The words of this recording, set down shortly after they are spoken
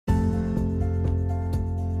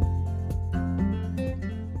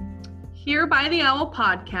Here by the Owl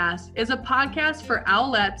podcast is a podcast for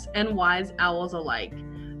owlets and wise owls alike.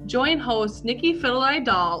 Join hosts Nikki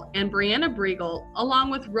Fiddle-Dahl and Brianna Briegel,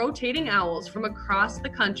 along with rotating owls from across the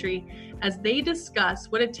country, as they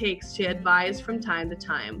discuss what it takes to advise from time to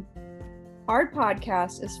time. Our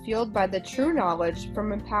podcast is fueled by the true knowledge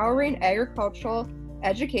from empowering agricultural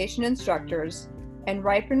education instructors and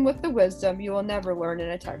ripened with the wisdom you will never learn in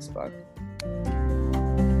a textbook.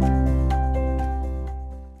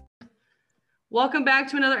 Welcome back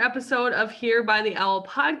to another episode of Here by the Owl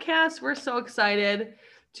podcast. We're so excited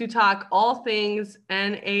to talk all things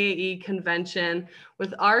NAAE convention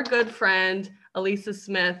with our good friend, Elisa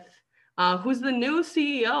Smith, who's the new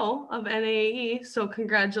CEO of NAAE. So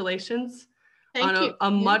congratulations on a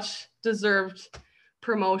much deserved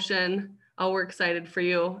promotion. We're excited for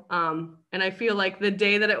you. And I feel like the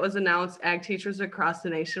day that it was announced, ag teachers across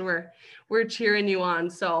the nation, we're cheering you on.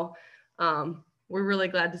 So we're really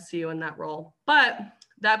glad to see you in that role. But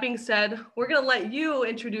that being said, we're going to let you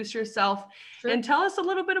introduce yourself and tell us a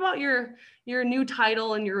little bit about your new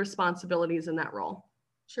title and your responsibilities in that role.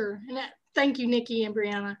 Sure. And thank you, Nikki and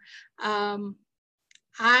Brianna.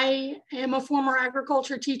 I am a former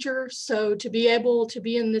agriculture teacher, so to be able to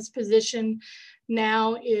be in this position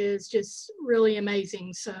now is just really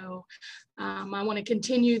amazing. So I want to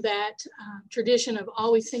continue that tradition of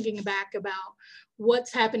always thinking back about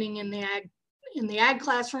what's happening in the ag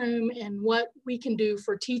classroom and what we can do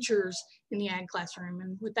for teachers in the ag classroom.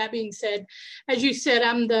 And with that being said, as you said,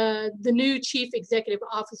 I'm the new Chief Executive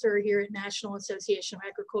Officer here at National Association of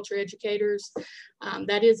Agriculture Educators.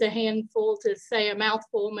 That is a handful to say, a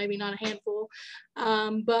mouthful, maybe not a handful,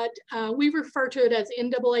 but we refer to it as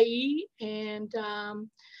NAAE, and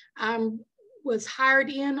I was hired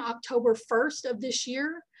in October 1st of this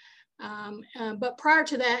year. But prior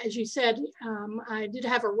to that, as you said, I did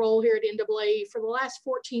have a role here at NAAE. For the last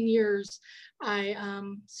 14 years, I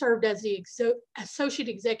served as the Associate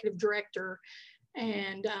Executive Director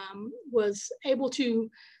and was able to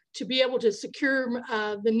be able to secure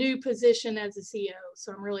the new position as a CEO.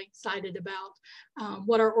 So I'm really excited about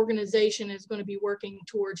what our organization is going to be working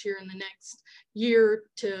towards here in the next year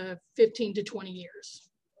to 15 to 20 years.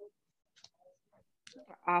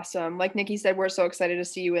 Awesome. Like Nikki said, we're so excited to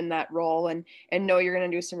see you in that role and know you're going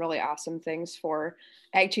to do some really awesome things for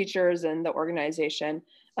ag teachers and the organization.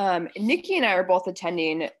 Nikki and I are both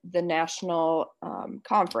attending the national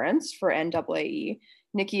conference for NAAE.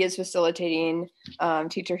 Nikki is facilitating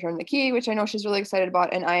Teacher Turn the Key, which I know she's really excited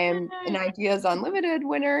about, and I am an Ideas Unlimited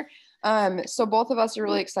winner. So both of us are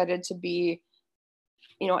really excited to be,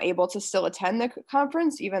 able to still attend the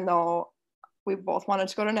conference, even though we both wanted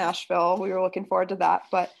to go to Nashville. We were looking forward to that.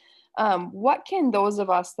 But what can those of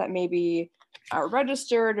us that maybe are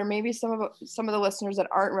registered, or maybe some of the listeners that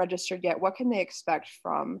aren't registered yet, what can they expect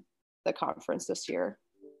from the conference this year?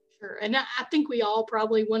 Sure. And I think we all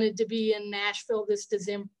probably wanted to be in Nashville this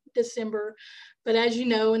December. But as you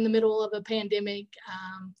know, in the middle of a pandemic,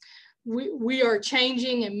 we are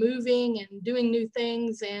changing and moving and doing new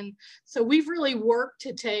things. And so we've really worked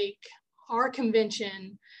to take our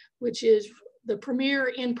convention, which is the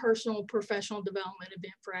premier in-person professional development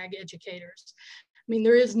event for ag educators. I mean,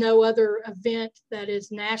 there is no other event that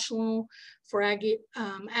is national for ag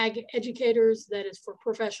educators that is for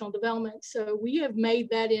professional development. So we have made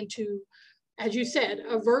that into, as you said,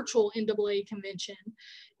 a virtual NAAE convention.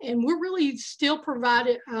 And we're really still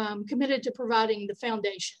committed to providing the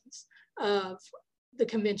foundations of the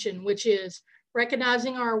convention, which is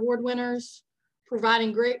recognizing our award winners,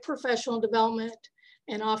 providing great professional development,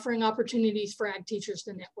 and offering opportunities for ag teachers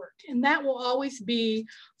to network. And that will always be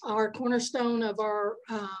our cornerstone of our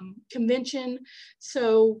convention.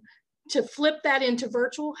 So to flip that into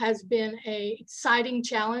virtual has been an exciting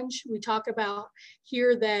challenge. We talk about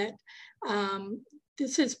here that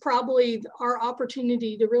this is probably our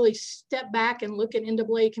opportunity to really step back and look at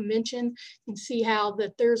NAAE convention and see how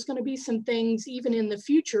that there's going to be some things even in the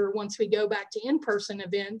future once we go back to in-person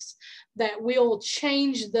events that will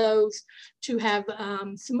change those to have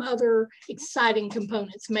some other exciting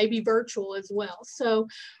components, maybe virtual as well. So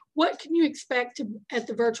what can you expect at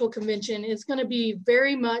the virtual convention is going to be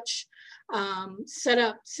very much set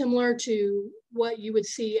up similar to what you would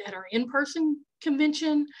see at our in-person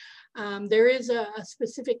convention. There is a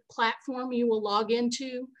specific platform you will log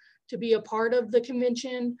into to be a part of the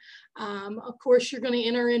convention. Of course, you're going to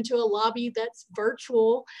enter into a lobby that's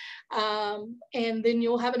virtual, and then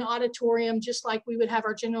you'll have an auditorium just like we would have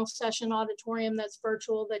our general session auditorium that's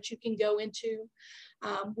virtual that you can go into.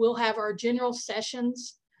 We'll have our general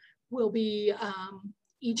sessions will be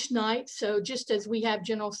each night. So just as we have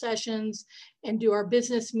general sessions and do our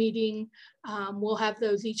business meeting, we'll have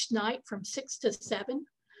those each night from 6 to 7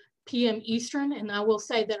 p.m. Eastern. And I will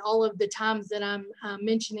say that all of the times that I'm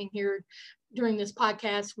mentioning here during this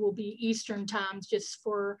podcast will be Eastern times, just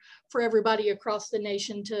for everybody across the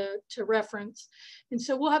nation to reference. And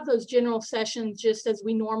so we'll have those general sessions just as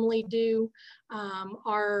we normally do.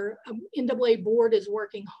 Our NAA board is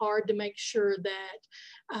working hard to make sure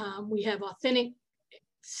that we have authentic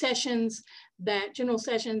sessions, that general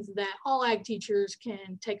sessions that all ag teachers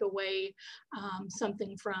can take away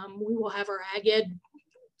something from. We will have our Ag Ed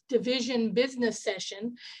division business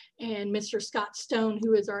session, and Mr. Scott Stone,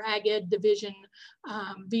 who is our Ag Ed division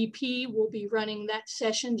VP, will be running that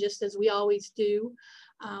session just as we always do.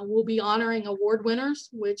 We'll be honoring award winners,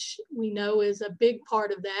 which we know is a big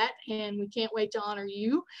part of that, and we can't wait to honor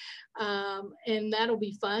you, and that'll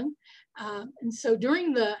be fun. And so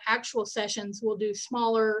during the actual sessions, we'll do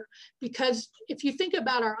smaller, because if you think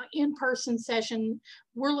about our in-person session,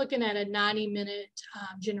 we're looking at a 90-minute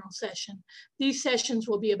general session. These sessions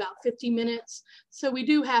will be about 50 minutes. So we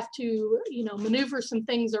do have to, maneuver some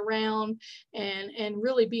things around and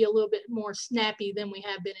really be a little bit more snappy than we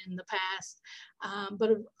have been in the past.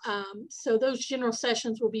 So those general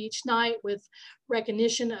sessions will be each night with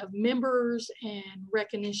recognition of members and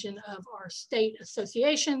recognition of our state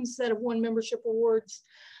associations that have won membership awards.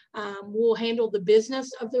 We'll handle the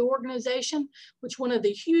business of the organization, which one of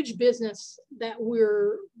the huge business that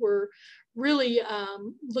we're really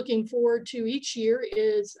looking forward to each year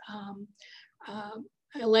is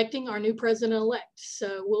electing our new president-elect.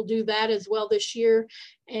 So we'll do that as well this year.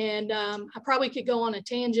 And I probably could go on a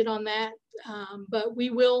tangent on that, but we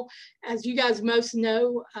will, as you guys most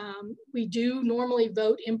know, we do normally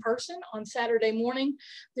vote in person on Saturday morning.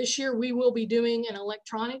 This year we will be doing an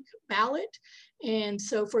electronic ballot. And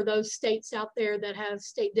so for those states out there that have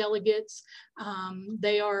state delegates,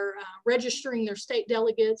 they are registering their state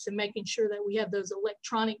delegates and making sure that we have those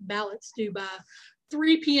electronic ballots due by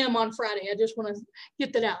 3 p.m. on Friday. I just want to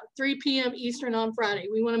get that out. 3 p.m. Eastern on Friday.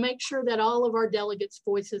 We want to make sure that all of our delegates'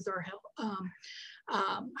 voices are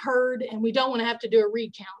heard, and we don't want to have to do a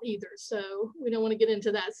recount either. So we don't want to get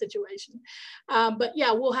into that situation. But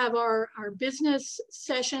yeah, we'll have our business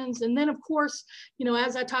sessions. And then of course,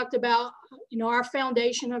 as I talked about, our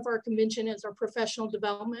foundation of our convention is our professional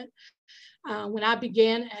development. When I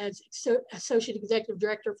began as Associate Executive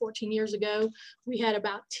Director 14 years ago, we had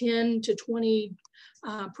about 10 to 20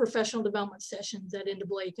 professional development sessions at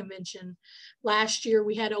NAA convention. Last year,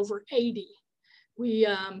 we had over 80. We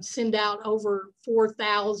send out over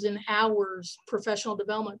 4,000 hours, professional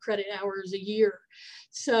development credit hours a year.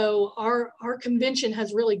 So our convention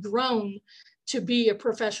has really grown to be a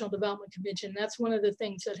professional development convention. That's one of the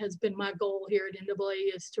things that has been my goal here at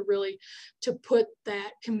NAA, is to put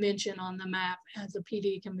that convention on the map as a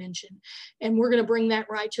PD convention. And we're going to bring that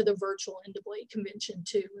right to the virtual NAA convention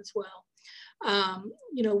too as well.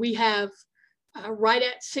 We have right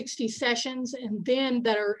at 60 sessions, and then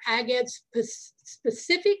that are Ag Ed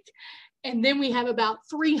specific. And then we have about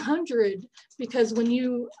 300, because when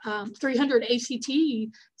you, 300 ACT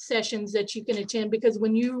sessions that you can attend, because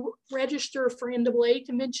when you register for NAA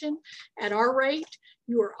convention at our rate,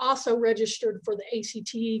 you are also registered for the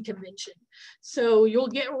ACT convention. So you'll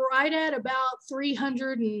get right at about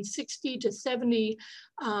 360 to 70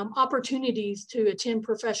 opportunities to attend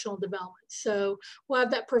professional development. So we'll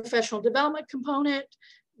have that professional development component.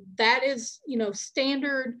 That is,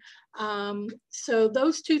 standard. So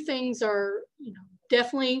those two things are,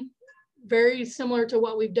 definitely very similar to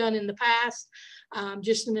what we've done in the past,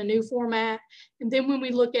 just in a new format. And then when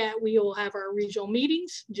we we will have our regional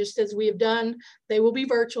meetings, just as we have done. They will be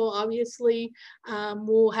virtual, obviously.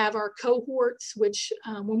 We'll have our cohorts, which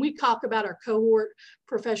when we talk about our cohort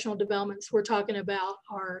professional developments, we're talking about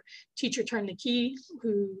our Teacher Turn the Key,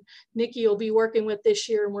 who Nikki will be working with this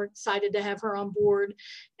year, and we're excited to have her on board.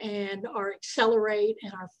 And our Accelerate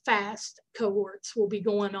and our Fast cohorts will be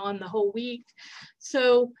going on the whole week.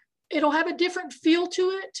 So it'll have a different feel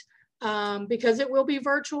to it because it will be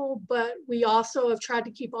virtual, but we also have tried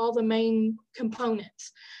to keep all the main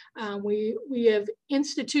components. We have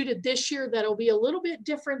instituted this year that'll be a little bit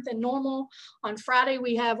different than normal. On Friday,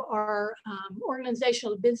 we have our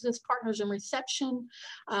organizational business partners and reception.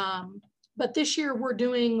 But this year we're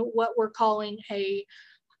doing what we're calling a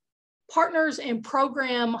partners and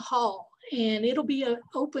program hall. And it'll be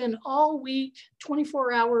open all week,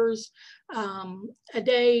 24 hours a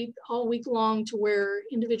day, all week long, to where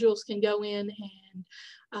individuals can go in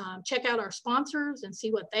and check out our sponsors and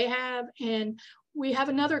see what they have. And we have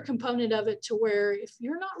another component of it to where if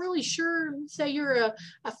you're not really sure, say you're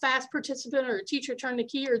a fast participant or a teacher turn the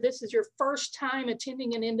key, or this is your first time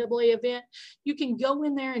attending an NAA event, you can go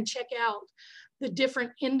in there and check out the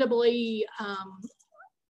different NAA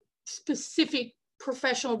specific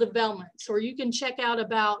professional developments, or you can check out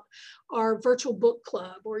about our virtual book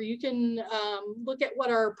club, or you can look at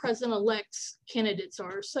what our president-elect's candidates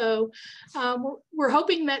are. So we're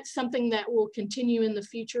hoping that's something that will continue in the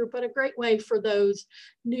future, but a great way for those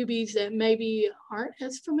newbies that maybe aren't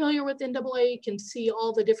as familiar with NAA can see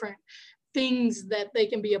all the different things that they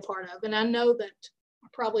can be a part of. And I know that I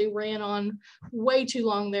probably ran on way too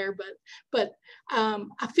long there, but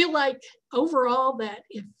I feel like overall that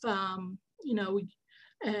if you know,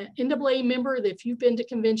 NAA member, that if you've been to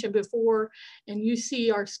convention before and you see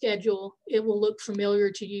our schedule, it will look familiar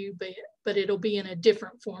to you, but it'll be in a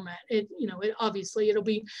different format. Obviously it'll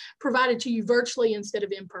be provided to you virtually instead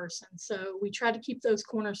of in person. So we try to keep those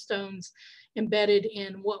cornerstones embedded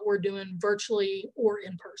in what we're doing virtually or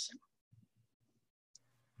in person.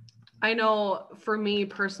 I know for me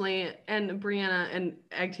personally, and Brianna and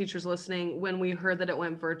ag teachers listening, when we heard that it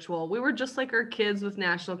went virtual, we were just like our kids with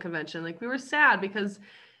National Convention. Like, we were sad because,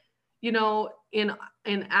 you know, in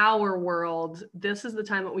our world, this is the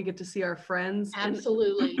time that we get to see our friends.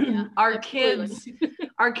 Absolutely. And our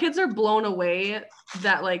kids are blown away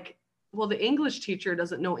that, like, well, the English teacher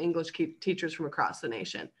doesn't know English teachers from across the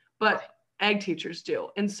nation, but ag teachers do.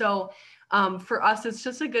 And so for us, it's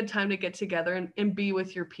just a good time to get together and be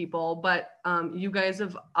with your people. But you guys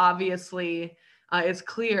have obviously, it's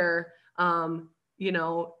clear, you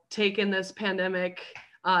know, taken this pandemic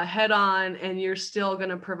head on, and you're still going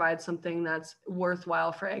to provide something that's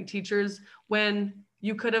worthwhile for ag teachers when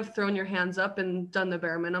you could have thrown your hands up and done the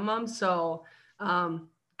bare minimum. So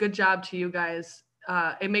good job to you guys.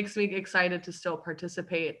 It makes me excited to still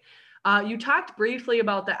participate. You talked briefly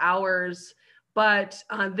about the hours, but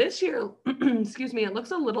this year, excuse me, it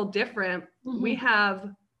looks a little different. Mm-hmm. We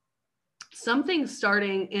have something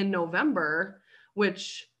starting in November,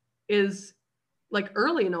 which is like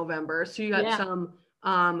early November. So you got some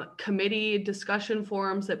committee discussion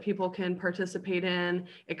forums that people can participate in.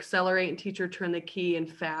 Accelerate and Teacher Turn the Key and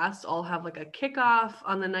FAST all have like a kickoff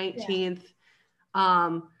on the 19th.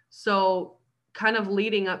 So kind of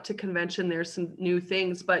leading up to convention, there's some new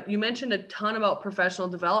things, but you mentioned a ton about professional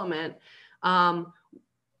development.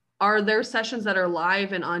 Are there sessions that are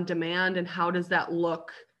live and on demand, and how does that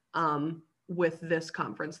look with this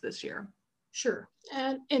conference this year? Sure.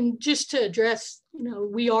 And just to address, you know,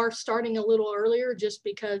 we are starting a little earlier just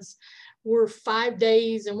because we're 5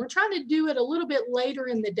 days and we're trying to do it a little bit later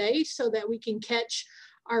in the day so that we can catch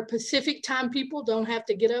our Pacific time people, don't have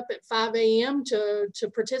to get up at 5 a.m. to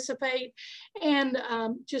participate. And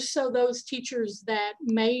just so those teachers that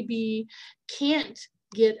maybe can't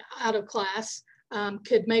get out of class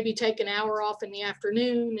could maybe take an hour off in the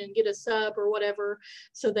afternoon and get a sub or whatever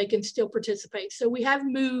so they can still participate. So we have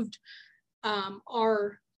moved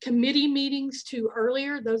our committee meetings to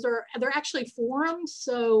earlier. They're actually forums.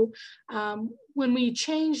 So when we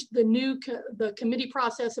changed the committee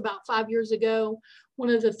process about 5 years ago, one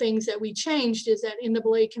of the things that we changed is at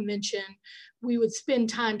NAA convention, we would spend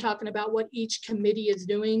time talking about what each committee is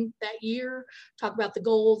doing that year, talk about the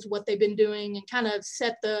goals, what they've been doing, and kind of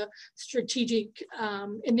set the strategic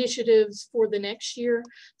initiatives for the next year.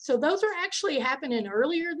 So those are actually happening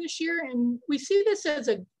earlier this year. And we see this as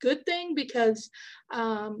a good thing because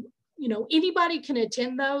you know, anybody can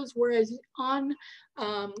attend those, whereas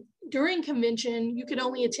during convention, you could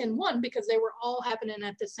only attend one because they were all happening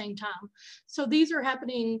at the same time. So these are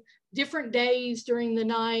happening different days during the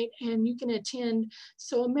night, and you can attend.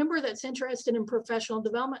 So a member that's interested in professional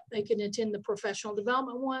development, they can attend the professional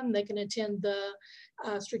development one, they can attend the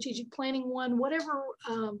strategic planning one, whatever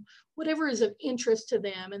is of interest to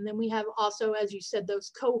them. And then we have also, as you said,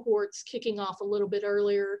 those cohorts kicking off a little bit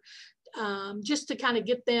earlier, just to kind of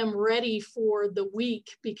get them ready for the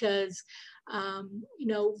week, because you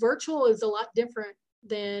know, virtual is a lot different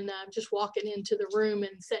than just walking into the room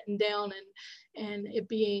and sitting down and it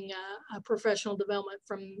being a professional development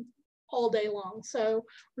from all day long. So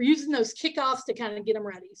we're using those kickoffs to kind of get them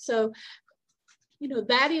ready. So, you know,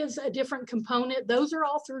 that is a different component. Those are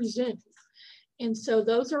all through Zoom. And so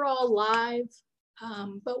those are all live.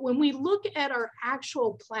 But when we look at our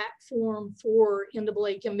actual platform for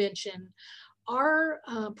NAA convention, our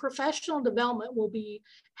professional development will be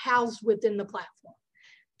housed within the platform.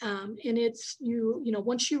 And it's, you know,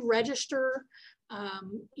 once you register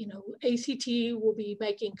ACT will be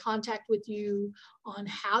making contact with you on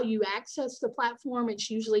how you access the platform. It's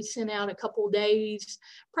usually sent out a couple of days,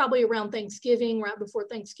 probably around Thanksgiving, right before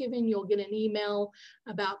Thanksgiving. You'll get an email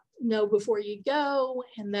about know before you go,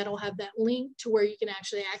 and that'll have that link to where you can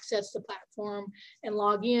actually access the platform and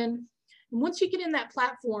log in. And once you get in that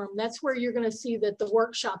platform, that's where you're going to see that the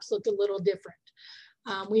workshops look a little different.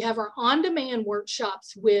 We have our on-demand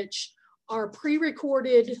workshops, which are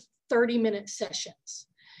pre-recorded 30-minute sessions.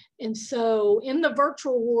 And so in the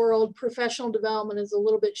virtual world, professional development is a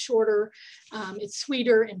little bit shorter. It's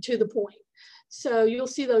sweeter and to the point. So you'll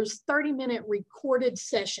see those 30-minute recorded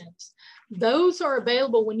sessions. Those are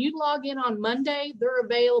available when you log in on Monday. They're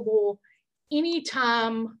available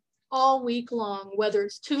anytime all week long, whether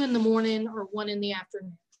it's 2 in the morning or 1 in the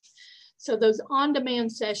afternoon. So those on-demand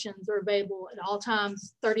sessions are available at all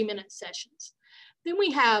times, 30-minute sessions. Then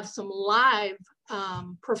we have some live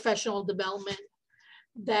professional development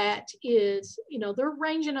that is, they're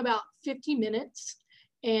ranging about 50 minutes,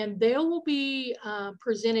 and they will be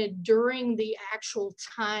presented during the actual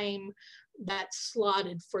time that's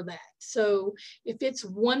slotted for that. So if it's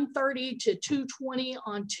 1:30 to 2:20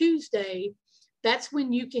 on Tuesday, that's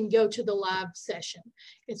when you can go to the live session.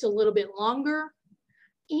 It's a little bit longer.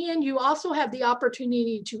 And you also have the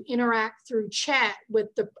opportunity to interact through chat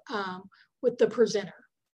with the presenter,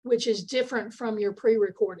 which is different from your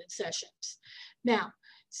pre-recorded sessions. Now,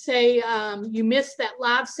 say you missed that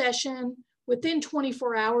live session. Within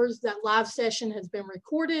 24 hours, that live session has been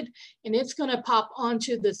recorded, and it's going to pop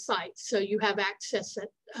onto the site. So you have access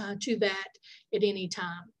to that at any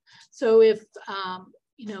time. So if,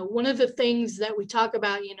 one of the things that we talk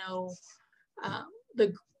about,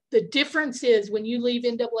 the difference is when you leave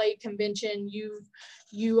NAA convention,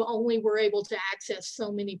 you only were able to access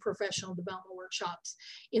so many professional development workshops.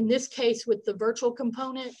 In this case, with the virtual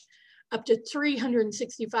component, up to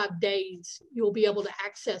 365 days, you'll be able to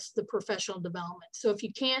access the professional development. So if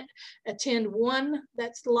you can't attend one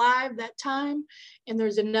that's live that time, and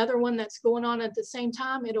there's another one that's going on at the same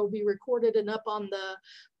time, it'll be recorded and up on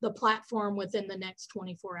the platform within the next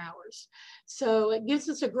 24 hours. So it gives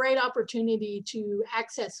us a great opportunity to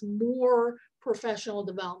access more professional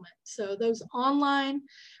development. So those on-demand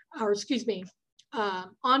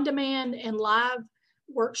and live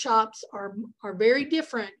workshops are very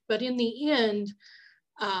different, but in the end,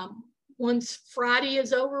 once Friday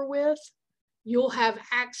is over with, you'll have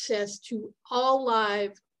access to all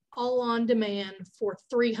live, all on demand for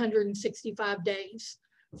 365 days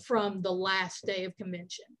from the last day of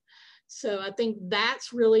convention. So I think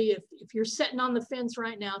that's really, if you're sitting on the fence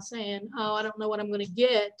right now saying, oh, I don't know what I'm going to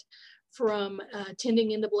get from attending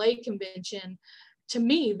NAA convention, to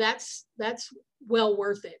me, that's well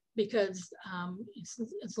worth it, because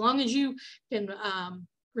as long as you can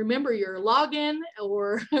remember your login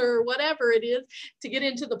or whatever it is to get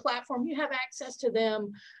into the platform, you have access to them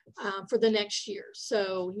for the next year.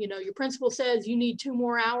 So, your principal says you need 2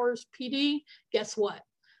 more hours PD, guess what?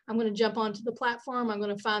 I'm going to jump onto the platform. I'm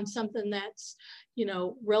going to find something that's,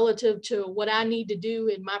 relative to what I need to do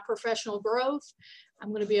in my professional growth. I'm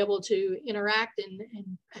going to be able to interact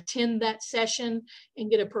and attend that session and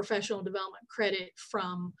get a professional development credit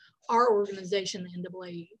from our organization, the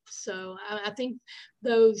NAA. So I think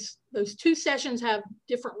those 2 sessions have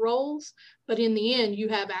different roles, but in the end, you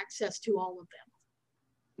have access to all of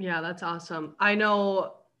them. Yeah, that's awesome. I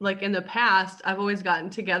know, like in the past, I've always gotten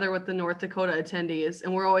together with the North Dakota attendees,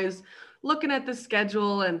 and we're always looking at the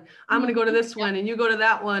schedule, and I'm going to go to this one and you go to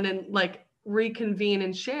that one, and like reconvene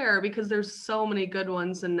and share, because there's so many good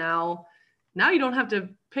ones. And now you don't have to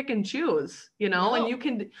pick and choose, No. and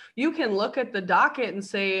you can look at the docket and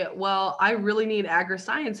say, well, I really need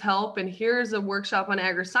agri-science help, and here's a workshop on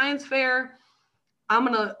agri-science fair. I'm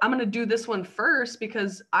gonna do this one first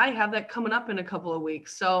because I have that coming up in a couple of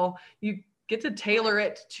weeks. So you get to tailor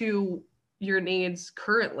it to your needs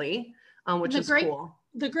currently, which is cool.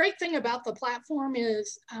 The great thing about the platform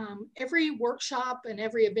is every workshop and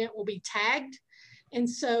every event will be tagged. And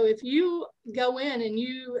so if you go in and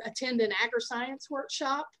you attend an agri-science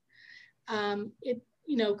workshop, it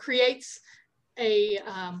creates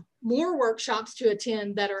more workshops to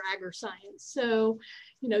attend that are agri-science. So,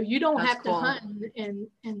 you don't That's have to hunt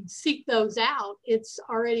and seek those out. It's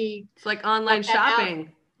like online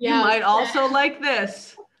shopping. Yeah, you might also like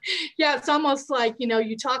this. Yeah, it's almost like,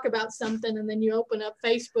 you talk about something and then you open up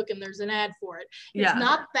Facebook and there's an ad for it. It's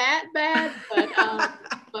not that bad,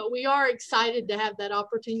 but we are excited to have that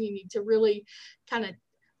opportunity to really kind of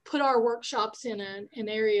put our workshops in an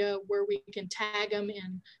area where we can tag them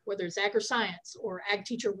in, whether it's ag or science or ag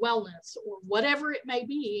teacher wellness or whatever it may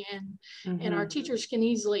be. And our teachers can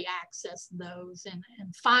easily access those and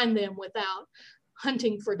find them without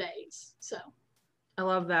hunting for days. So I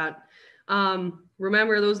love that.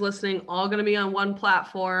 Remember, those listening, all going to be on one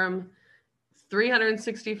platform,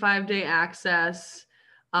 365-day access.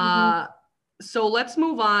 So let's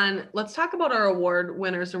move on. Let's talk about our award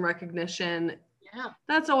winners and recognition. yeah,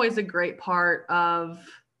 That's always a great part of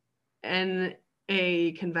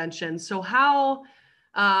a convention. So how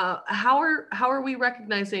are we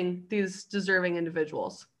recognizing these deserving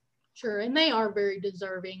individuals? sure. And they are very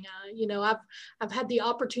deserving. You know, I've had the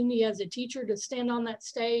opportunity as a teacher to stand on that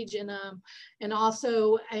stage and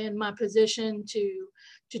also in my position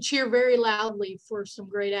to cheer very loudly for some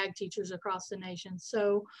great ag teachers across the nation.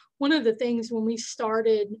 So one of the things when we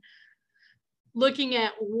started looking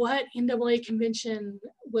at what NAA convention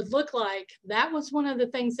would look like, that was one of the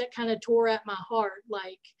things that kind of tore at my heart.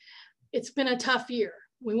 Like, it's been a tough year.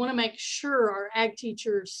 We want to make sure our ag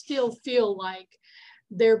teachers still feel like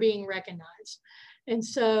they're being recognized. And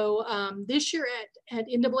so this year at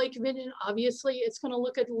NAA convention, obviously it's going to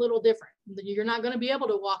look a little different. You're not going to be able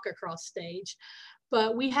to walk across stage,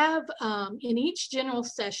 but we have in each general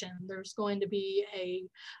session, there's going to be a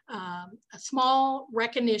small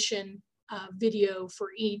recognition video for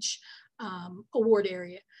each award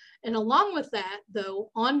area. And along with that,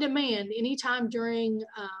 though, on demand, anytime during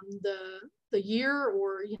the year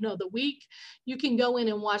or, you know, the week, you can go in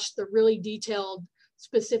and watch the really detailed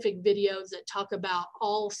specific videos that talk about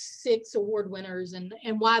all 6 award winners and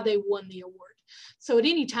why they won the award. So at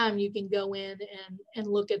any time you can go in and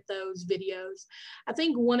look at those videos. I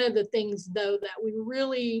think one of the things, though, that we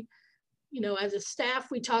really, you know, as a staff,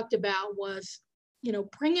 we talked about was, you know,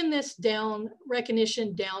 bringing this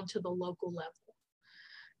recognition down to the local level.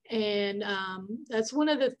 And that's one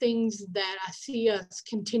of the things that I see us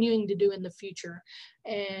continuing to do in the future.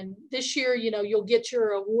 And this year, you know, you'll get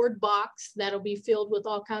your award box that'll be filled with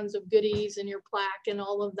all kinds of goodies and your plaque and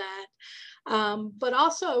all of that. But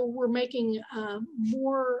also we're making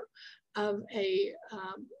more of a,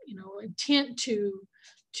 you know, intent to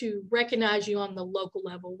recognize you on the local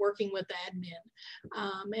level, working with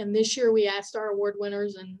admin. And this year we asked our award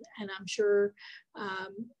winners, and I'm sure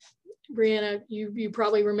Brianna, you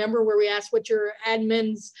probably remember where we asked what your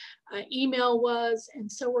admin's email was.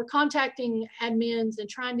 And so we're contacting admins and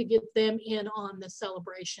trying to get them in on the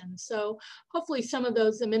celebration. So hopefully some of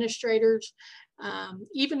those administrators,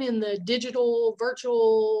 even in the digital,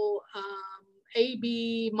 virtual,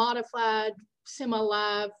 AB, modified,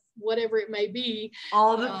 semi-live, whatever it may be.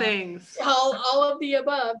 All the things. All of the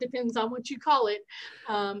above, depends on what you call it,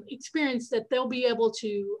 experience that they'll be able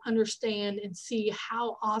to understand and see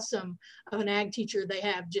how awesome of an ag teacher they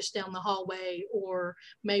have just down the hallway, or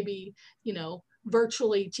maybe, you know,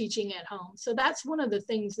 virtually teaching at home. So that's one of the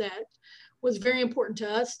things that was very important to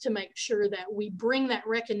us, to make sure that we bring that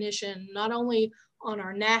recognition not only on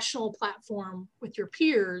our national platform with your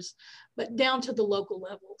peers, but down to the local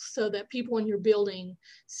level, so that people in your building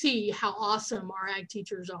see how awesome our ag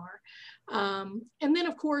teachers are. And then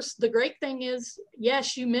of course, the great thing is,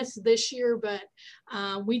 yes, you missed this year, but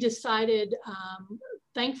we decided,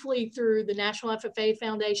 thankfully through the National FFA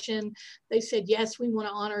Foundation, they said, yes, we want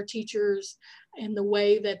to honor teachers in the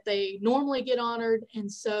way that they normally get honored.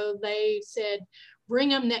 And so they said, bring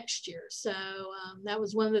them next year. So that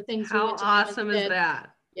was one of the things. How awesome is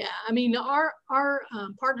that? Yeah, I mean, our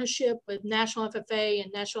partnership with National FFA and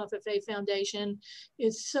National FFA Foundation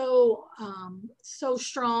is so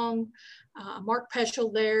strong. Mark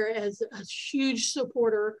Peschel there is a huge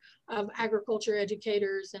supporter of agriculture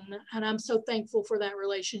educators, and I'm so thankful for that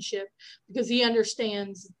relationship, because he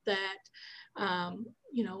understands that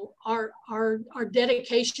you know, our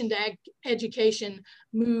dedication to ag education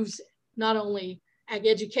moves not only ag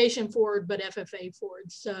education forward, but FFA forward.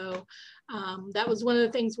 So that was one of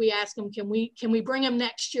the things we asked them, can we bring them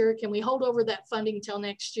next year? Can we hold over that funding till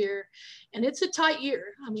next year? And it's a tight year.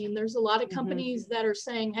 I mean, there's a lot of companies that are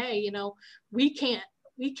saying, hey, you know, we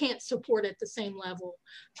can't support at the same level,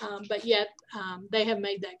 but yet they have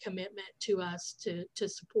made that commitment to us to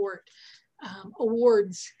support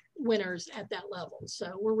awards winners at that level.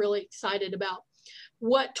 So we're really excited about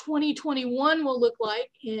what 2021 will look like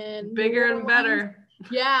in bigger and better.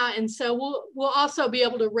 Yeah, and so we'll also be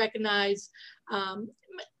able to recognize,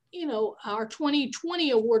 you know, our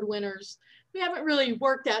 2020 award winners. We haven't really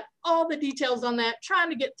worked out all the details on that, trying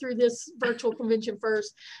to get through this virtual convention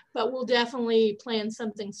first, but we'll definitely plan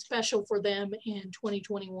something special for them in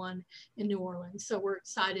 2021 in New Orleans. So we're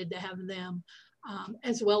excited to have them,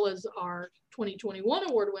 as well as our 2021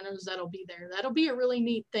 award winners that'll be there. That'll be a really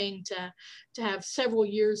neat thing to have several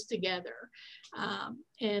years together,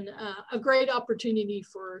 and a great opportunity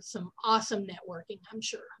for some awesome networking, I'm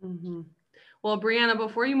sure. Mm-hmm. Well, Brianna,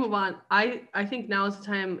 before you move on, I think now is the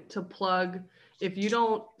time to plug. If you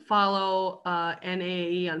don't follow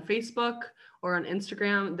NAAE on Facebook or on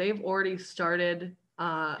Instagram, they've already started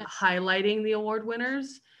highlighting the award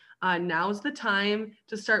winners. Now's the time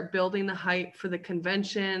to start building the hype for the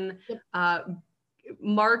convention. Yep.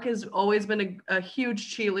 Mark has always been a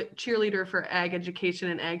huge cheerleader for ag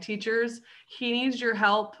education and ag teachers. He needs your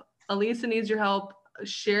help. Elisa needs your help.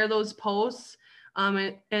 Share those posts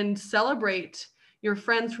and celebrate your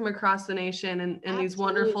friends from across the nation and these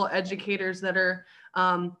wonderful educators that are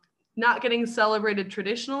not getting celebrated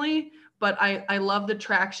traditionally, but I love the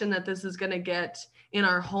traction that this is going to get in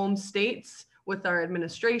our home states with our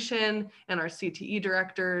administration and our CTE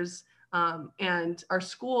directors and our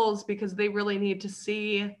schools, because they really need to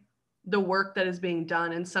see the work that is being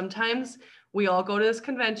done. And sometimes we all go to this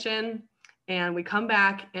convention and we come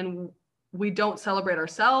back and we don't celebrate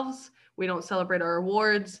ourselves. We don't celebrate our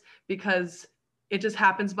awards because it just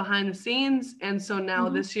happens behind the scenes. And so now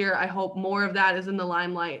this year, I hope more of that is in the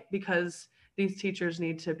limelight, because these teachers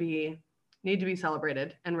need to be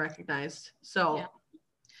celebrated and recognized. So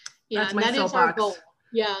that's my soapbox. Is our goal.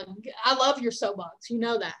 Yeah, I love your soapbox. You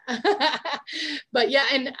know that. But yeah,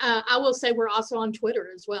 and I will say we're also on Twitter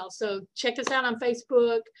as well. So check us out on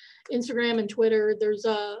Facebook, Instagram, and Twitter. There's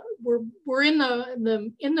we're in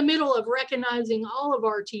the middle of recognizing all of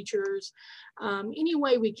our teachers any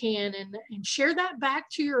way we can, and share that back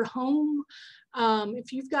to your home.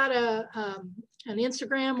 If you've got an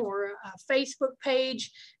Instagram or a Facebook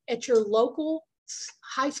page at your local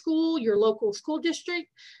high school, your local school district,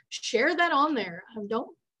 share that on there.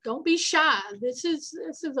 Don't be shy. This is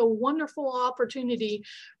a wonderful opportunity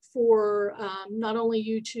for not only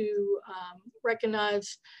you to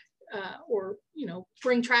recognize or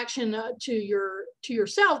bring traction to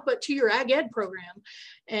yourself, but to your ag ed program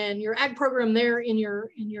and your ag program there in your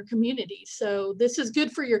community. So this is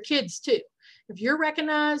good for your kids too. If you're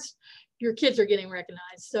recognized, your kids are getting recognized.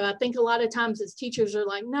 So I think a lot of times as teachers are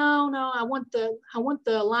like, no, I want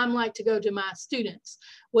the limelight to go to my students.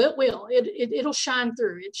 Well, it will. It'll shine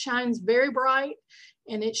through. It shines very bright,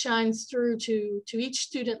 and it shines through to each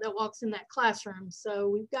student that walks in that classroom. So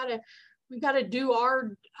we've got to do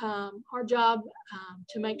our job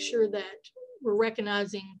to make sure that we're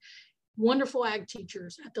recognizing wonderful ag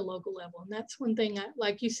teachers at the local level. And that's one thing,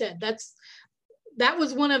 like you said, that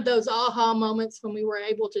was one of those aha moments when we were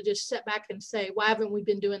able to just sit back and say, why haven't we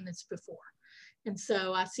been doing this before? And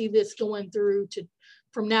so I see this going through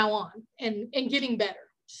from now on and getting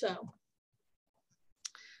better. So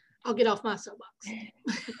I'll get off my soapbox.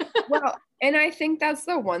 Well, and I think that's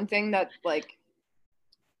the one thing that, like,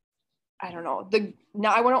 I don't know,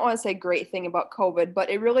 I wouldn't want to say great thing about COVID, but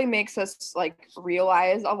it really makes us like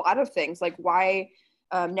realize a lot of things, like why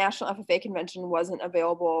National FFA Convention wasn't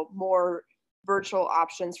available, more virtual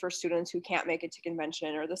options for students who can't make it to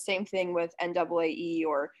convention, or the same thing with NAAE,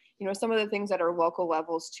 or some of the things that are local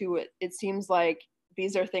levels too. It seems like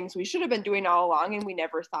these are things we should have been doing all along, and we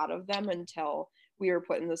never thought of them until we were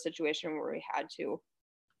put in the situation where we had to.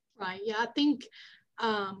 Right. Yeah, I think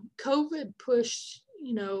COVID pushed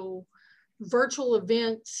virtual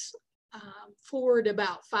events forward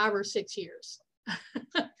about 5 or 6 years.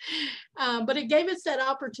 But it gave us that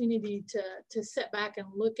opportunity to sit back and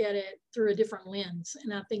look at it through a different lens.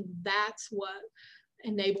 And I think that's what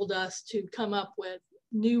enabled us to come up with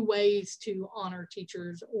new ways to honor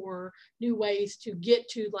teachers, or new ways to get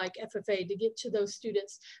to, like FFA, to get to those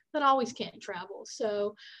students that always can't travel.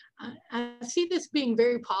 So I see this being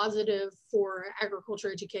very positive for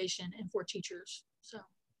agriculture education and for teachers. So.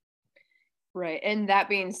 Right. And that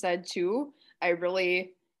being said too, I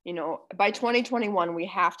really, by 2021, we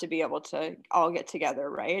have to be able to all get together,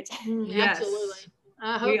 right? Yes, absolutely.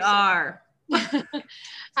 I hope we are.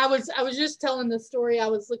 I was just telling the story. I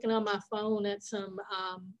was looking on my phone at some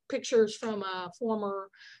pictures from a former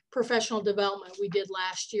professional development we did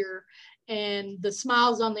last year, and the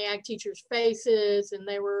smiles on the ag teachers' faces, and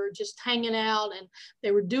they were just hanging out and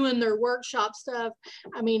they were doing their workshop stuff.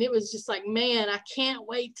 I mean, it was just like, man, I can't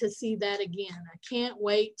wait to see that again. I can't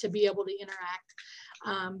wait to be able to interact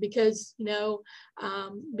because,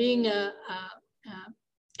 being a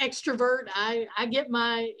extrovert, I get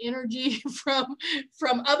my energy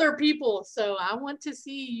from other people. So I want to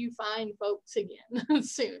see you find folks again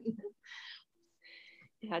soon.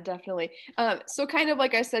 Yeah, definitely. So kind of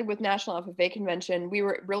like I said with National FFA Convention, we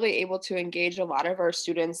were really able to engage a lot of our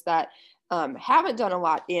students that haven't done a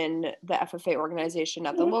lot in the FFA organization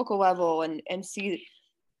at the local level, and see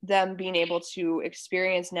them being able to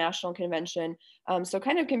experience national convention. So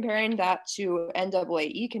kind of comparing that to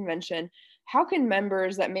NAAE convention, how can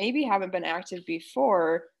members that maybe haven't been active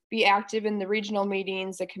before be active in the regional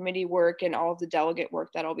meetings, the committee work, and all of the delegate work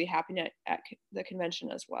that'll be happening at the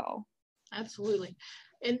convention as well? Absolutely.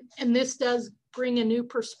 And this does bring a new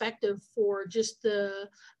perspective for just the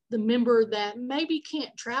member that maybe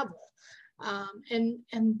can't travel. And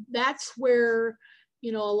that's where,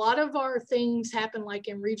 you know, a lot of our things happen, like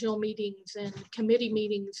in regional meetings and committee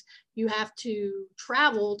meetings. You have to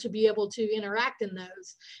travel to be able to interact in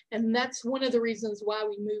those. And that's one of the reasons why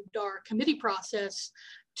we moved our committee process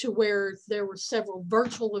to where there were several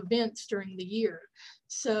virtual events during the year.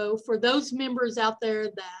 So for those members out there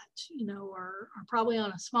that, you know, are probably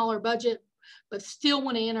on a smaller budget, but still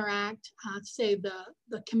want to interact, I'd say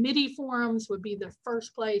the committee forums would be the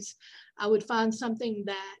first place I would find something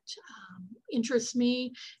that interests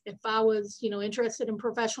me. If I was, you know, interested in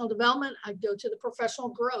professional development, I'd go to the professional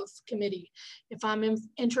growth committee. If I'm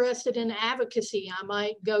interested in advocacy, I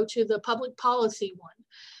might go to the public policy one.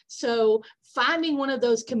 So finding one of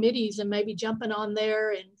those committees and maybe jumping on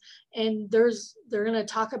there, and they're going to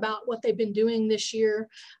talk about what they've been doing this year.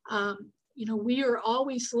 You know, we are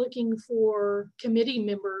always looking for committee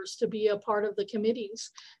members to be a part of the committees.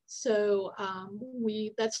 So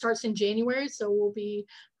that starts in January. So we'll be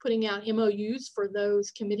putting out MOUs for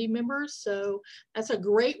those committee members. So that's a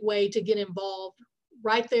great way to get involved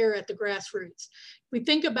right there at the grassroots. We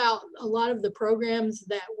think about a lot of the programs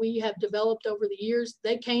that we have developed over the years,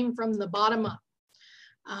 they came from the bottom up.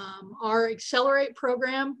 Our Accelerate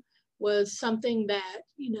program was something that,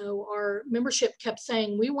 you know, our membership kept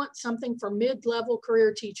saying, we want something for mid-level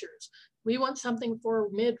career teachers. We want something for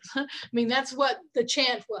I mean, that's what the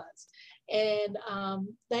chant was. And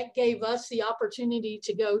that gave us the opportunity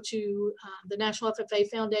to go to the National FFA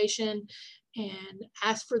Foundation and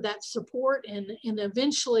ask for that support, and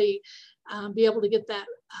eventually be able to get that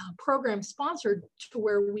program sponsored to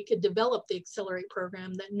where we could develop the Accelerate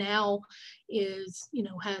program that now is, you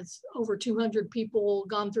know, has over 200 people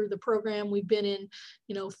gone through the program. We've been in,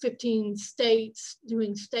 you know, 15 states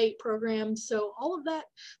doing state programs. So all of that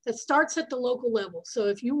starts at the local level. So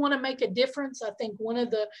if you want to make a difference, I think one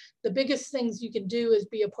of the biggest things you can do is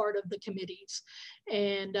be a part of the committees.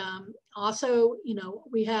 And also, you know,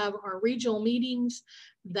 we have our regional meetings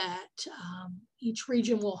that each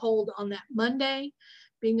region will hold on that Monday.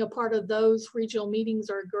 Being a part of those regional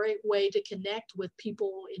meetings are a great way to connect with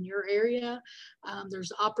people in your area.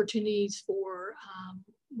 There's opportunities for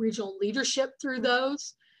regional leadership through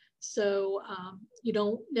those. So you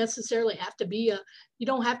don't necessarily have to you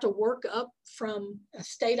don't have to work up from a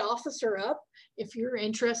state officer up. If you're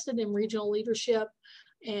interested in regional leadership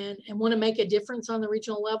and want to make a difference on the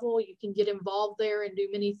regional level, you can get involved there and do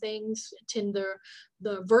many things. Attend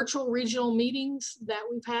the virtual regional meetings that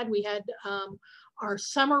we've had. We had our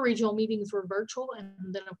summer regional meetings were virtual, and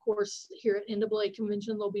then of course here at NAA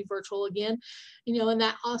convention they'll be virtual again. You know, and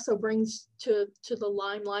that also brings to the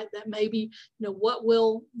limelight that maybe, you know, what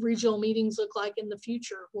will regional meetings look like in the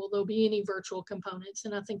future? Will there be any virtual components?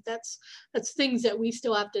 And I think that's things that we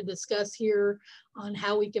still have to discuss here on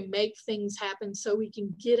how we can make things happen so we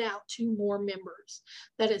can get out to more members.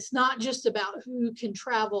 That it's not just about who can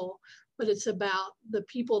travel, but it's about the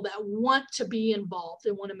people that want to be involved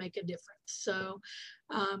and want to make a difference. So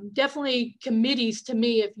definitely committees, to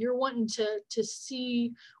me, if you're wanting to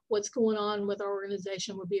see what's going on with our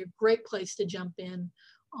organization, would be a great place to jump in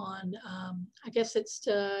on, I guess it's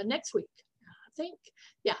next week. I think,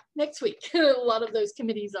 yeah, next week. A lot of those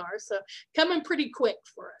committees are, so coming pretty quick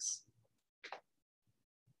for us.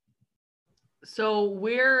 So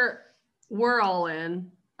we're all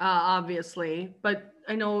in, obviously, but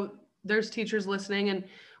I know there's teachers listening, and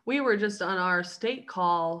we were just on our state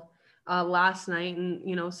call last night, and,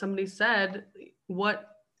 you know, somebody said, what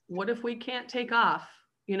if we can't take off?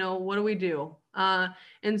 You know, what do we do?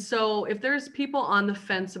 And so if there's people on the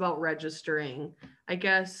fence about registering, I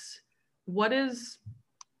guess, what is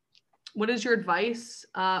your advice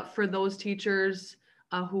for those teachers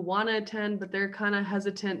who want to attend, but they're kind of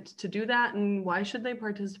hesitant to do that, and why should they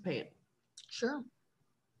participate? Sure.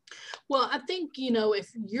 Well, I think, you know, if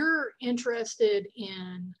you're interested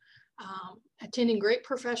in attending great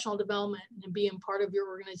professional development and being part of your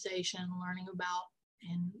organization, learning about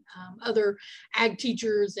other ag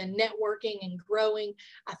teachers and networking and growing.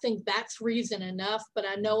 I think that's reason enough, but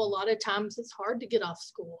I know a lot of times it's hard to get off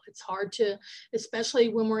school. It's hard to, especially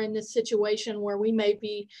when we're in this situation where we may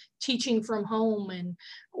be teaching from home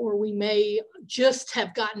or we may just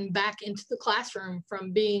have gotten back into the classroom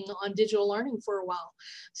from being on digital learning for a while.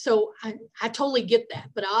 So I totally get that,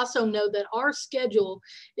 but I also know that our schedule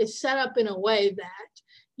is set up in a way that,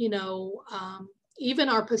 even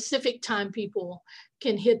our Pacific time people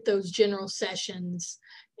can hit those general sessions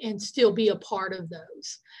and still be a part of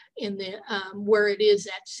those in the where it is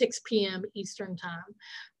at 6 p.m. Eastern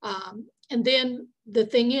time. And then the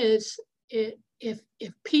thing is, if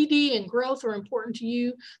PD and growth are important to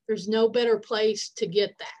you, there's no better place to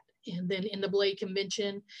get that than NAA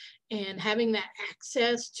convention, and having that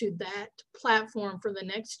access to that platform for the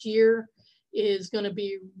next year is going to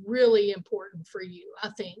be really important for you, I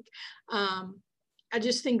think. I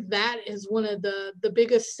just think that is one of the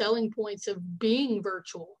biggest selling points of being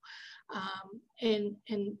virtual. And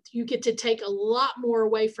you get to take a lot more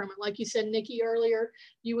away from it. Like you said, Nikki, earlier,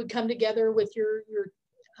 you would come together with your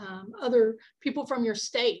other people from your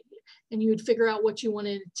state and you would figure out what you want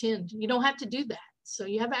to attend. You don't have to do that. So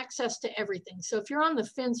you have access to everything. So if you're on the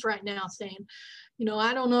fence right now saying,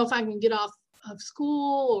 I don't know if I can get off of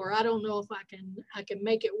school, or I don't know if I can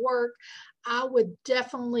make it work, I would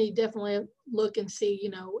definitely look and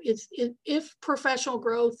see, if professional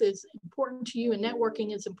growth is important to you and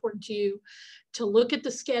networking is important to you, to look at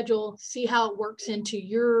the schedule, see how it works into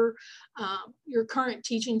your current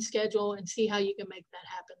teaching schedule, and see how you can make that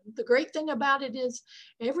happen. The great thing about it is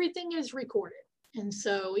everything is recorded. And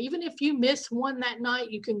so even if you miss one that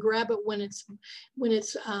night, you can grab it when it's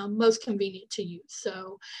most convenient to you.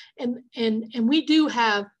 So, and we do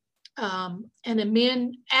have an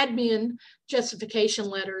admin justification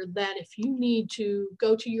letter that if you need to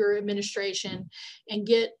go to your administration and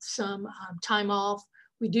get some time off,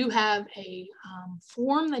 we do have a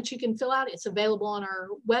form that you can fill out. It's available on our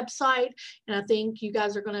website, and I think you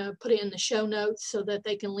guys are going to put it in the show notes so that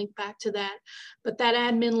they can link back to that. But that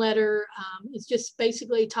admin letter is just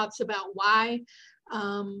basically talks about why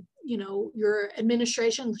your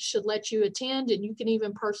administration should let you attend, and you can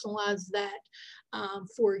even personalize that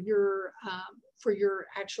for your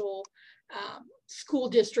actual school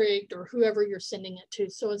district or whoever you're sending it to.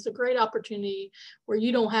 So it's a great opportunity where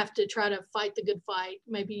you don't have to try to fight the good fight.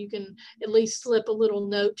 Maybe you can at least slip a little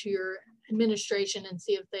note to your administration and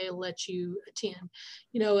see if they'll let you attend.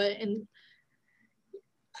 And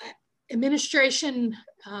administration,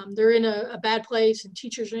 they're in a bad place, and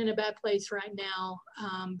teachers are in a bad place right now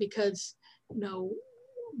because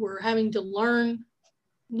we're having to learn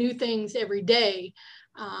new things every day,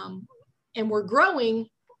 and we're growing.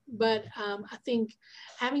 But I think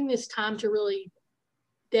having this time to really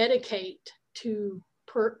dedicate to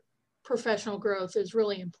professional growth is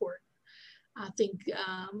really important. I think,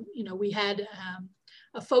 we had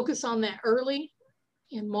a focus on that early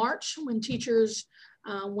in March when teachers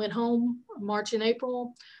went home, March and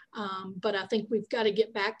April. But I think we've got to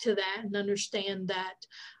get back to that and understand that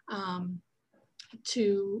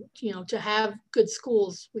to have good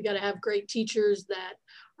schools, we got to have great teachers that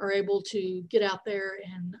are able to get out there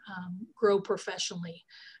and grow professionally.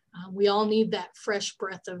 We all need that fresh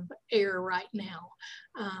breath of air right now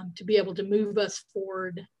to be able to move us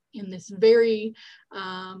forward in this very,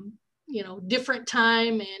 different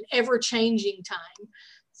time and ever-changing time.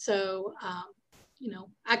 So,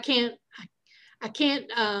 I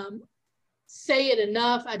can't say it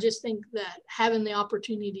enough. I just think that having the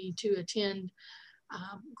opportunity to attend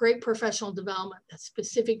great professional development that's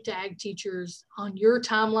specific to ag teachers on your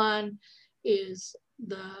timeline is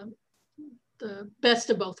the best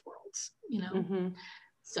of both worlds, Mm-hmm.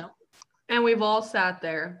 So. And we've all sat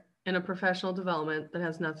there in a professional development that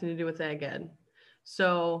has nothing to do with ag ed.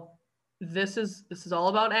 So this is all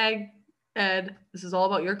about ag ed. This is all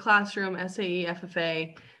about your classroom, SAE,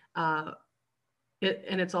 FFA,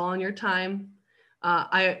 and it's all on your time.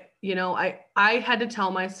 I had to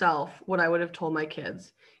tell myself what I would have told my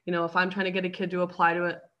kids. If I'm trying to get a kid to apply to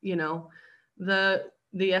it,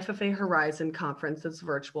 the FFA Horizon conference that's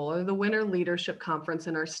virtual, or the Winter Leadership Conference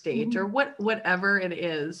in our state, mm-hmm. or whatever it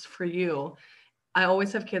is for you, I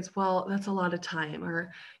always have kids, well, that's a lot of time,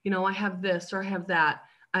 or, I have this or I have that.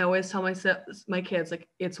 I always tell my kids, like,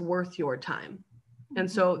 it's worth your time. Mm-hmm.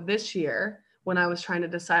 And so this year, when I was trying to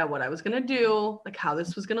decide what I was going to do, like how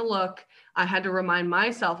this was going to look, I had to remind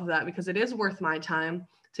myself of that, because it is worth my time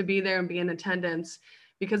to be there and be in attendance,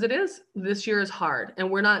 because this year is hard,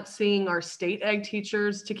 and we're not seeing our state ag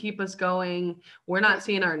teachers to keep us going. We're not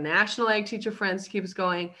seeing our national ag teacher friends to keep us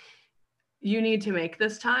going. You need to make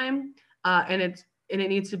this time. And it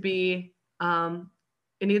needs to be,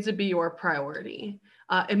 your priority.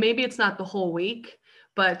 And maybe it's not the whole week,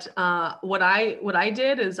 but what I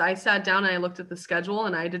did is I sat down and I looked at the schedule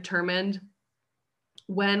and I determined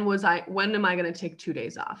when am I going to take 2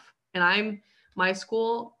 days off? And my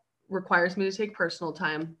school requires me to take personal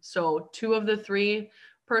time. So 2 of the 3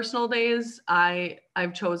 personal days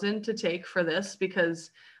I've chosen to take for this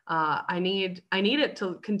because I need it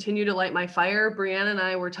to continue to light my fire. Brianna and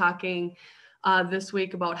I were talking this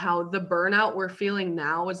week about how the burnout we're feeling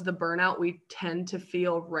now is the burnout we tend to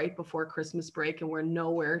feel right before Christmas break, and we're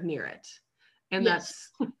nowhere near it. And Yes.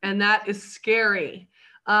 that is scary.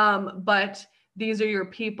 But these are your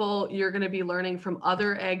people. You're going to be learning from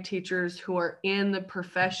other ag teachers who are in the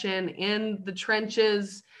profession, in the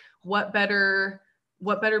trenches. What better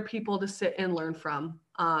people to sit and learn from,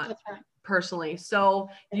 That's right. personally. So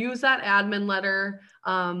use that admin letter,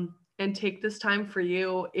 and take this time for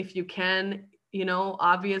you if you can.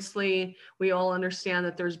 Obviously we all understand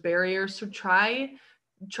that there's barriers, so try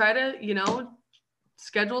to,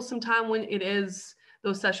 schedule some time when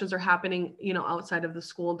those sessions are happening, outside of the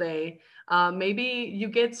school day. Maybe you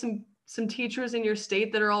get some teachers in your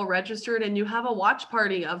state that are all registered and you have a watch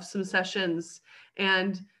party of some sessions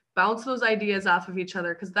and bounce those ideas off of each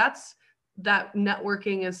other. Cause that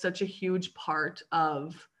networking is such a huge part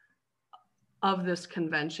of this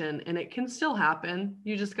convention, and it can still happen.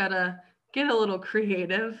 You just gotta get a little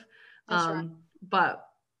creative. That's right. But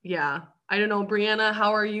yeah, I don't know, Brianna,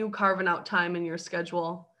 how are you carving out time in your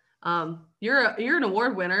schedule? You're an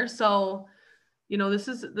award winner, so this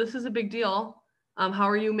is a big deal. How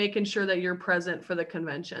are you making sure that you're present for the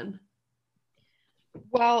convention?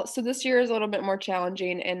 Well, so this year is a little bit more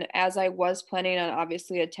challenging, and as I was planning on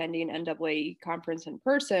obviously attending NAA conference in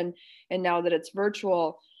person, and now that it's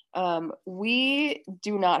virtual, we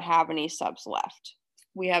do not have any subs left.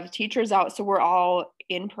 We have teachers out, so we're all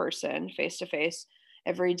in person, face to face,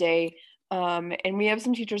 every day. And we have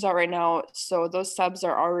some teachers out right now, so those subs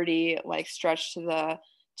are already like stretched to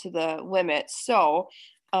the limit. So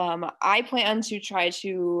I plan to try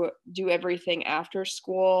to do everything after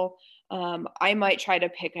school. I might try to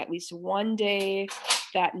pick at least one day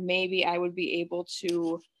that maybe I would be able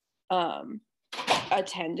to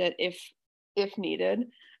attend it if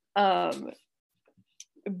needed.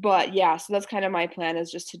 But yeah, so that's kind of my plan,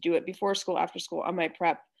 is just to do it before school, after school, on my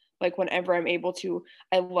prep, like whenever I'm able to.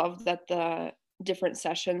 I love that the different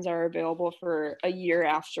sessions are available for a year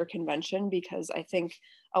after convention, because I think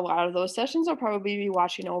a lot of those sessions I'll probably be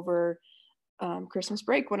watching over Christmas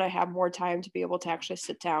break, when I have more time to be able to actually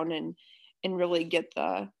sit down and really get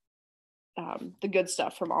the good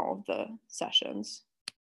stuff from all of the sessions.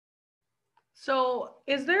 So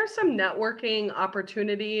is there some networking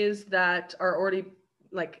opportunities that are already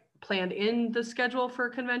like planned in the schedule for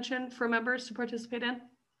convention for members to participate in?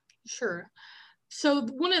 Sure. So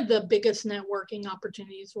one of the biggest networking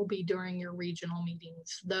opportunities will be during your regional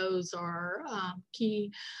meetings. Those are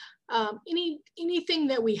key. Anything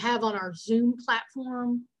that we have on our Zoom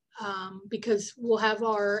platform, because we'll have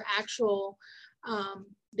our actual,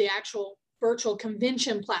 the actual virtual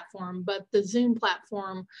convention platform, but the Zoom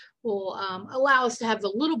platform will allow us to have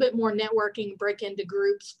a little bit more networking, break into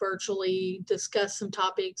groups virtually, discuss some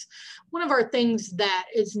topics. One of our things that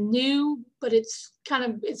is new, but it's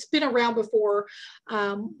been around before,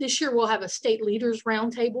 this year we'll have a state leaders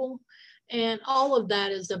roundtable. And all of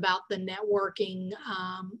that is about the networking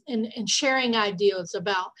and sharing ideas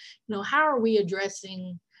about, how are we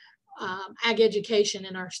addressing ag education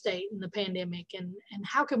in our state in the pandemic, and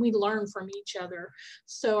how can we learn from each other.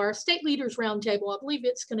 So our state leaders roundtable, I believe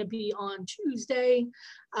it's going to be on Tuesday.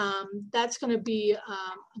 That's going to be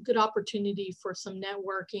a good opportunity for some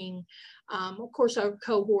networking. Of course, our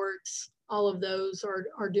cohorts, all of those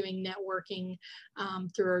are doing networking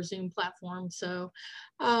through our Zoom platform. So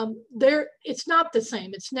it's not the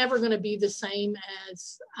same. It's never going to be the same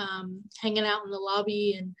as hanging out in the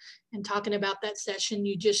lobby and talking about that session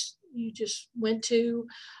you just went to.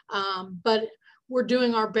 But we're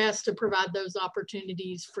doing our best to provide those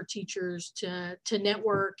opportunities for teachers to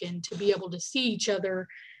network and to be able to see each other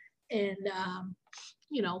and,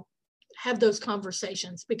 have those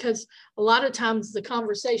conversations, because a lot of times the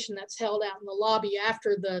conversation that's held out in the lobby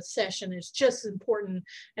after the session is just as important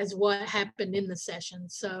as what happened in the session.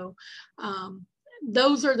 So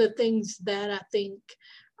those are the things that I think,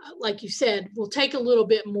 like you said, will take a little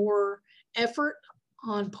bit more effort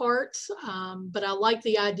on parts, but I like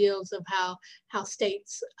the ideas of how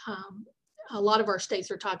states, a lot of our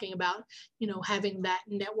states are talking about, having that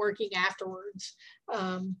networking afterwards.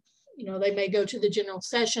 They may go to the general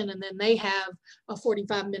session and then they have a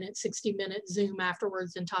 45-minute, 60-minute Zoom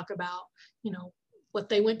afterwards and talk about, what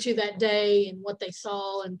they went to that day and what they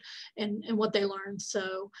saw and what they learned.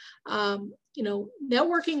 So, you know,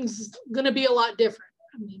 networking's going to be a lot different.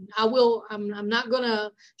 I mean, I'm not going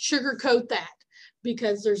to sugarcoat that,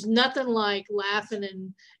 because there's nothing like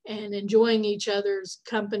laughing and enjoying each other's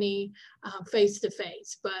company face to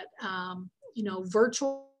face. But, you know,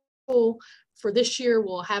 virtual for this year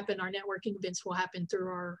will happen. Our networking events will happen through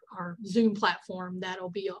our Zoom platform. That'll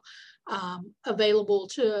be available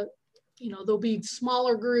to, you know, there'll be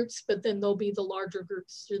smaller groups, but then there'll be the larger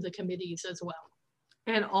groups through the committees as well.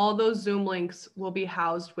 And all those Zoom links will be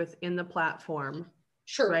housed within the platform.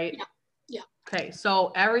 Sure. Right? Yeah. Okay,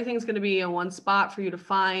 so everything's going to be in one spot for you to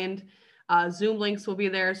find. Zoom links will be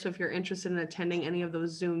there. So if you're interested in attending any of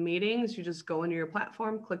those Zoom meetings, you just go into your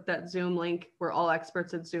platform, click that Zoom link. We're all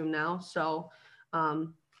experts at Zoom now. So,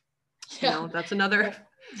 you know, that's another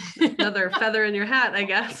feather in your hat, I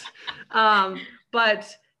guess.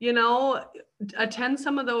 But, you know, attend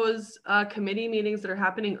some of those committee meetings that are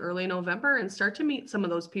happening early November and start to meet some of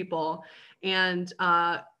those people. And,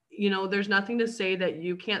 you know, there's nothing to say that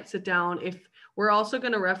you can't sit down. If we're also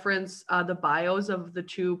going to reference the bios of the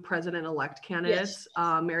two president-elect candidates,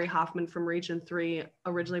 yes. Mary Hoffman from Region 3,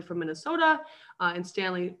 originally from Minnesota, and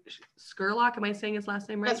Stanley Skurlock. Am I saying his last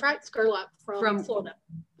name right? That's right, Skurlock from Florida.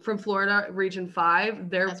 From Florida, Region 5.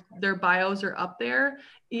 Their bios are up there.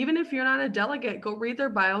 Even if you're not a delegate, go read their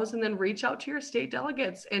bios and then reach out to your state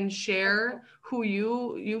delegates and share who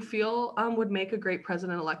you feel would make a great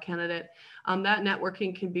president-elect candidate. That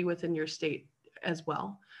networking can be within your state as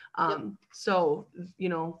well. So, you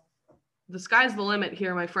know, the sky's the limit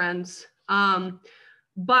here, my friends.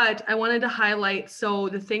 But I wanted to highlight, so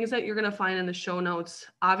the things that you're going to find in the show notes,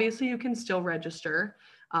 obviously you can still register.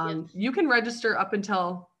 You can register up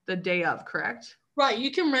until the day of, correct? Right.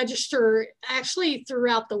 You can register actually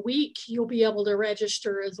throughout the week. You'll be able to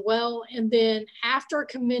register as well. And then after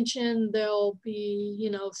convention, there'll be, you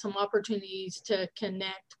know, some opportunities to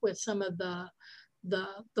connect with some of the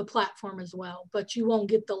platform as well, but you won't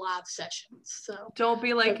get the live sessions. So don't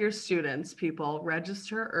be like your students, people.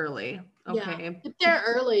 Register early. Okay. Yeah, get there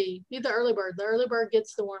early. Be the early bird. The early bird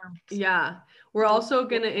gets the worm. So. Yeah. We're also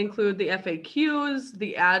going to include the FAQs,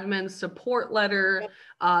 the admin support letter,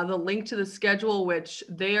 the link to the schedule, which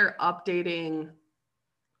they are updating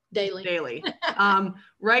daily.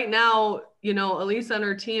 Right now, you know, Elisa and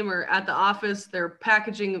her team are at the office. They're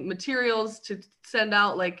packaging materials to send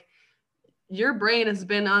out. Like, your brain has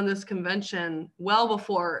been on this convention well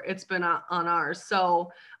before it's been on ours. So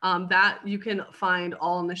that you can find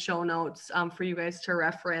all in the show notes for you guys to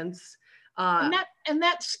reference. And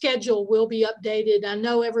that schedule will be updated. I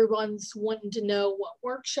know everyone's wanting to know what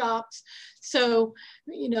workshops. So,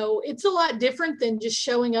 you know, it's a lot different than just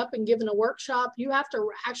showing up and giving a workshop. You have to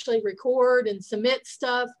actually record and submit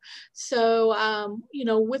stuff. So, you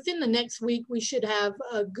know, within the next week, we should have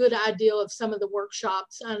a good idea of some of the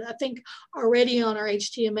workshops. I think already on our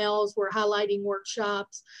HTMLs, we're highlighting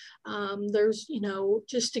workshops. There's, you know,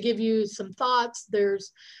 just to give you some thoughts,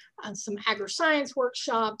 there's some agri-science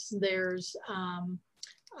workshops. There's,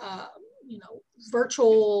 you know,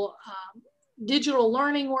 virtual digital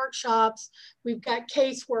learning workshops. We've got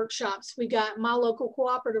case workshops. We got my local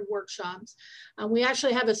cooperative workshops. We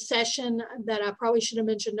actually have a session that I probably should have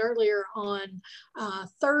mentioned earlier on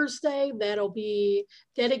Thursday that'll be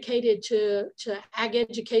dedicated to ag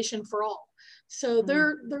education for all. So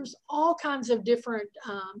there's all kinds of different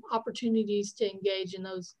opportunities to engage in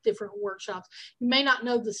those different workshops. You may not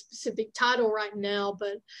know the specific title right now,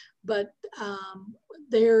 but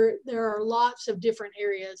there are lots of different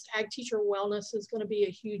areas. Ag teacher wellness is going to be a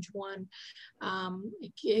huge one.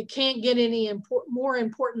 It can't get any more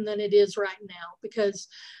important than it is right now, because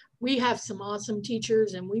we have some awesome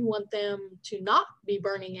teachers and we want them to not be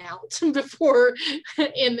burning out before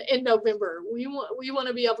in November. We want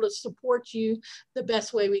to be able to support you the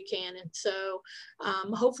best way we can. And so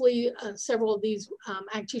hopefully several of these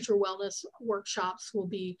ag teacher wellness workshops will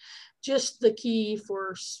be just the key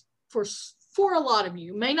for a lot of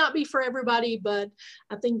you. May not be for everybody, but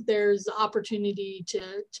I think there's opportunity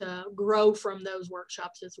to grow from those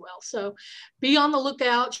workshops as well. So be on the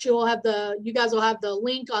lookout. You guys will have the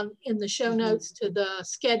link in the show notes to the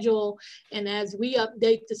schedule. And as we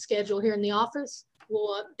update the schedule here in the office,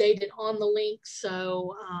 we'll update it on the link.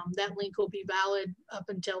 So that link will be valid up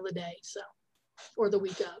until the day. So, or the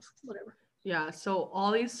week of, whatever. Yeah, so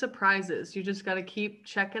all these surprises, you just got to keep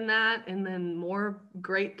checking that, and then more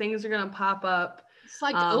great things are going to pop up. It's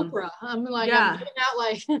like Oprah. I'm like, yeah. I'm getting out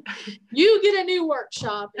like, you get a new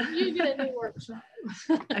workshop, and you get a new workshop.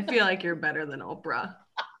 I feel like you're better than Oprah.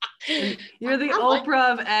 You're the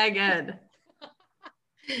Oprah of Ag Ed.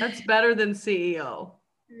 That's better than CEO.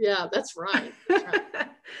 Yeah, that's right. That's right.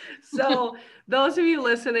 So those of you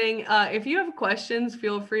listening, if you have questions,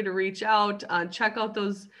 feel free to reach out, check out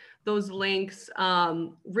those links,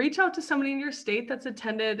 reach out to somebody in your state that's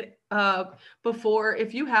attended before.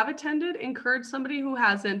 If you have attended, encourage somebody who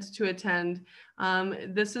hasn't to attend.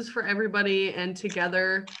 This is for everybody, and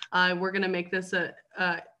together we're going to make this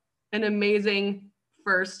an amazing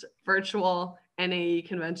first virtual NAE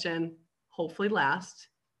convention, hopefully last.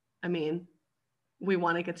 I mean, we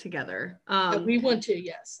want to get together. We want to,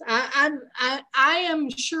 yes. I am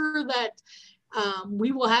sure that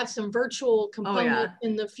we will have some virtual components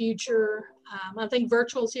in the future. I think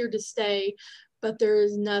virtual is here to stay, but there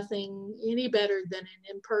is nothing any better than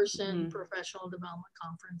an in-person professional development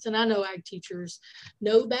conference. And I know ag teachers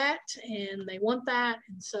know that and they want that.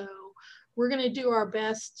 And so we're going to do our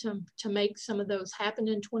best to make some of those happen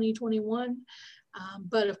in 2021.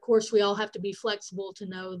 But of course, we all have to be flexible to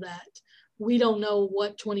know that we don't know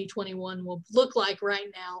what 2021 will look like right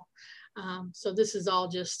now. So this is all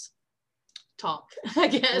just talk, I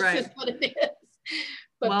guess, is what it is.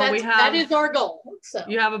 But well, that is our goal. So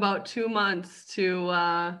you have about 2 months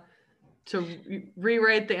to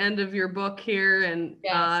rewrite the end of your book here, and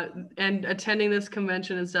and attending this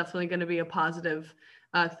convention is definitely going to be a positive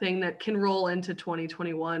thing that can roll into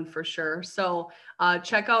 2021 for sure. So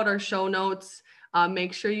check out our show notes.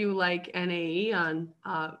 Make sure you like NAE on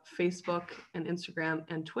Facebook and Instagram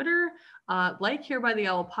and Twitter. Like Here by the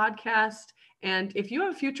Owl podcast. And if you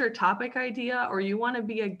have a future topic idea or you want to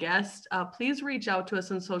be a guest, please reach out to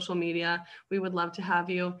us on social media. We would love to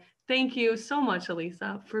have you. Thank you so much,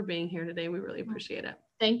 Elisa, for being here today. We really appreciate it.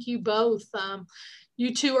 Thank you both.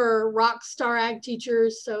 You two are rock star ag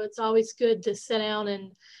teachers, so it's always good to sit down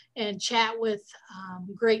and chat with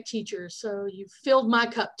great teachers. So you filled my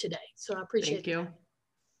cup today, so I appreciate it. Thank you.